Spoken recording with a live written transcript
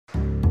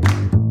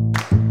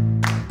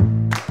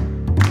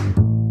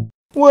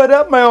What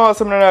up, my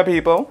awesome internet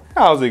people?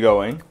 How's it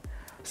going?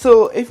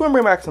 So, if you want to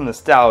bring back some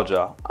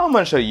nostalgia, I'm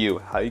going to show you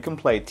how you can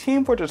play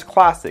Team Fortress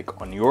Classic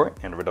on your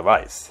Android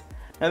device.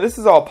 Now, this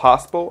is all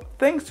possible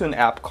thanks to an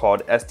app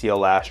called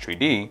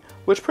SDL-3D,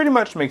 which pretty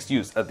much makes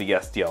use of the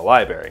SDL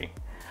library.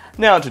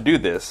 Now, to do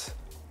this,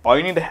 all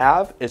you need to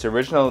have is the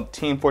original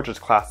Team Fortress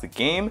Classic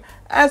game,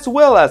 as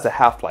well as the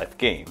Half-Life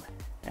game.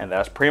 And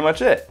that's pretty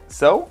much it.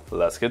 So,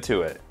 let's get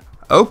to it.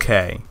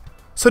 Okay,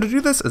 so to do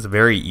this is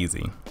very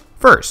easy.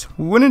 First, what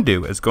we want to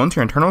do is go into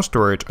your internal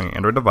storage on your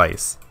Android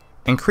device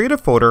and create a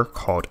folder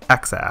called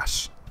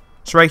Xash.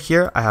 So right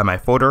here, I have my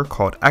folder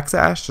called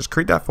Xash. Just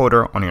create that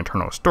folder on your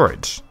internal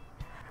storage.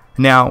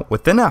 Now,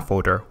 within that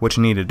folder, what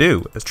you need to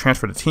do is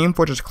transfer the Team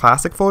Fortress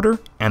Classic folder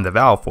and the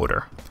Valve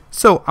folder.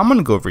 So I'm going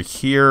to go over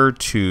here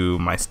to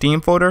my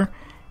Steam folder,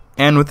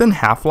 and within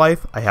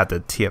Half-Life, I have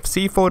the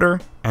TFC folder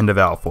and the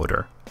Valve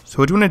folder. So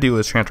what you want to do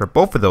is transfer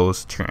both of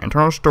those to your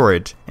internal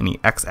storage in the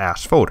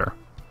Xash folder.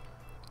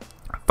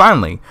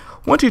 Finally,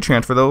 once you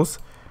transfer those,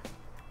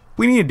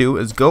 what you need to do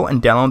is go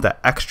and download that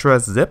extra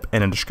zip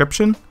in the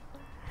description,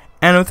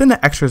 and within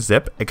the extra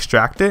zip,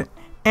 extract it,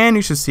 and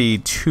you should see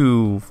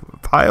two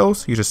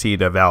files. You should see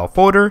the Valve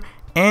folder,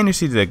 and you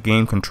see the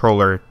game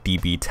controller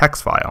DB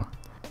text file.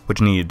 What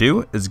you need to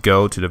do is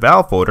go to the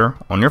Valve folder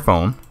on your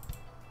phone,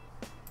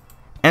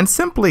 and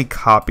simply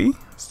copy,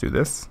 let's do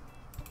this,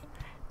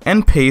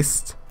 and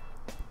paste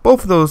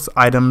both of those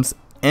items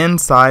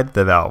inside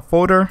the Valve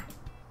folder.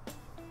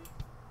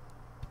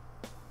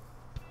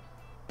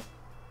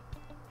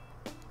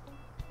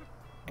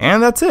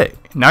 And that's it.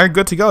 Now you're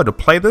good to go to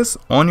play this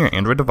on your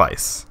Android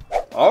device.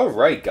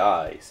 Alright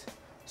guys,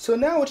 so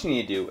now what you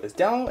need to do is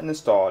download and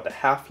install the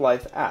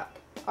Half-Life app.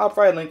 I'll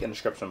provide a link in the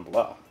description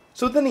below.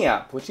 So within the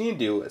app, what you need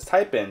to do is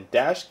type in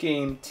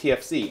 -game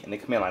TFC in the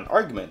command line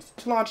arguments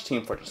to launch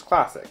Team Fortress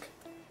Classic.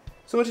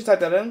 So once you type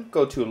that in,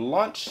 go to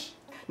launch.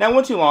 Now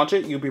once you launch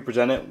it, you'll be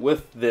presented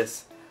with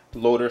this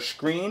loader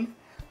screen.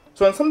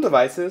 So on some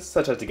devices,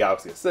 such as the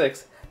Galaxy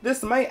S6,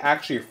 this might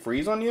actually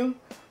freeze on you.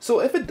 So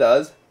if it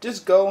does,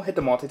 just go hit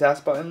the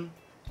multitask button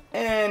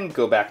and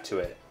go back to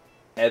it,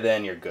 and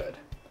then you're good.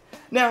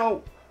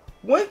 Now,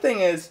 one thing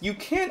is you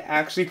can't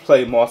actually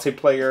play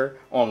multiplayer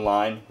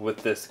online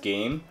with this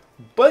game,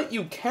 but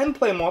you can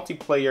play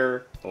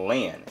multiplayer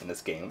LAN in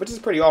this game, which is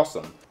pretty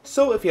awesome.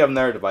 So if you have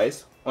another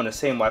device on the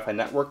same Wi-Fi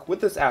network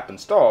with this app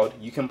installed,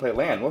 you can play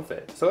LAN with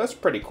it. So that's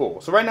pretty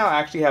cool. So right now I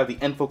actually have the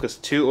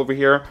Infocus 2 over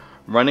here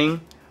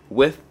running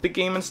with the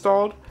game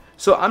installed.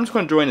 So I'm just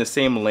going to join the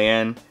same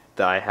LAN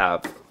that I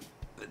have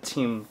the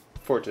Team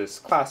Fortress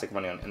Classic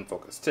running on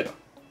Infocus 2.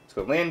 Let's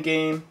go LAN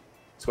game.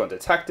 It's going to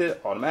detect it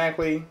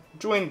automatically.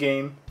 Join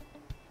game.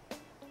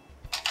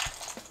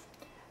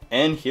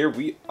 And here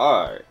we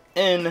are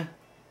in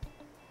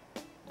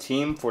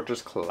Team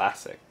Fortress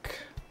Classic.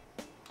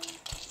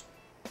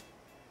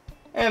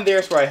 And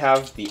there's where I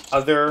have the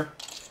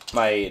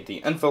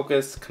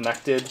Infocus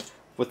connected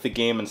with the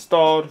game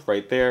installed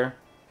right there.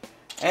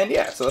 And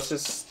yeah, so let's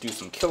just do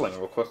some killing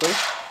real quickly.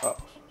 Oh.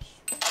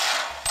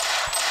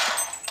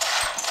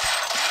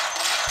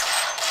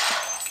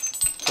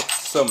 Took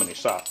so many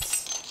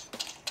shots.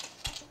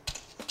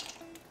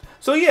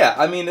 So yeah,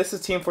 I mean, this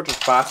is Team Fortress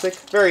Classic.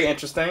 Very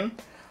interesting.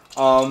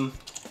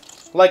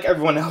 Like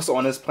everyone else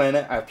on this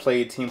planet, I've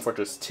played Team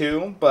Fortress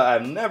 2, but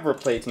I've never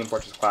played Team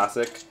Fortress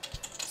Classic.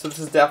 So this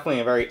is definitely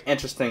a very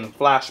interesting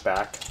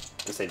flashback,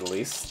 to say the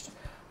least.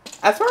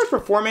 As far as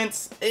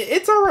performance,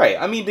 it's alright.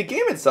 I mean, the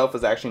game itself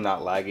is actually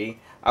not laggy.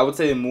 I would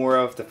say more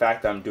of the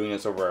fact that I'm doing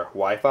this over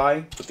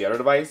Wi-Fi with the other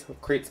device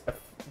creates a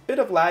bit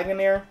of lag in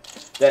there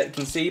that you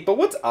can see. But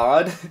what's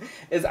odd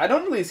is I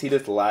don't really see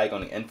this lag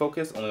on the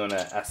Infocus, only on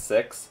the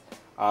S6.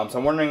 So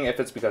I'm wondering if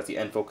it's because the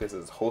Infocus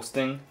is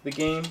hosting the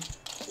game,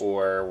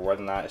 or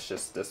whether or not it's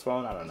just this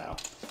phone, I don't know.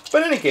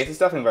 But in any case, it's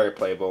definitely very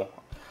playable.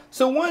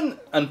 So one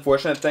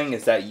unfortunate thing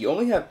is that you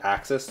only have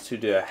access to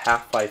the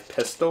Half-Life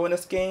pistol in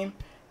this game,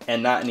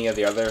 and not any of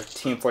the other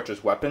Team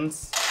Fortress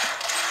weapons.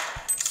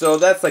 So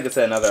that's, like I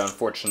said, another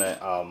unfortunate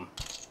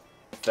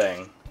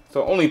thing.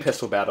 So only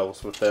pistol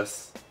battles with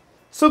this.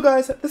 So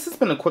guys, this has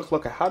been a quick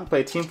look at how to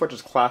play Team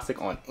Fortress Classic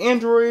on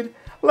Android.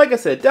 Like I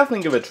said,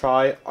 definitely give it a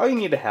try. All you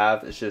need to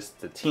have is just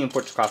the Team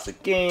Fortress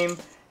Classic game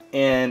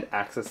and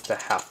access to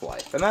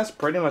Half-Life. And that's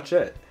pretty much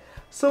it.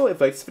 So if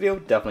you like this video,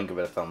 definitely give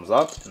it a thumbs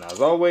up. And as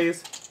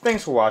always,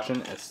 thanks for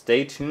watching and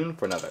stay tuned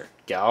for another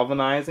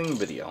galvanizing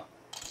video.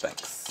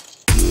 Thanks.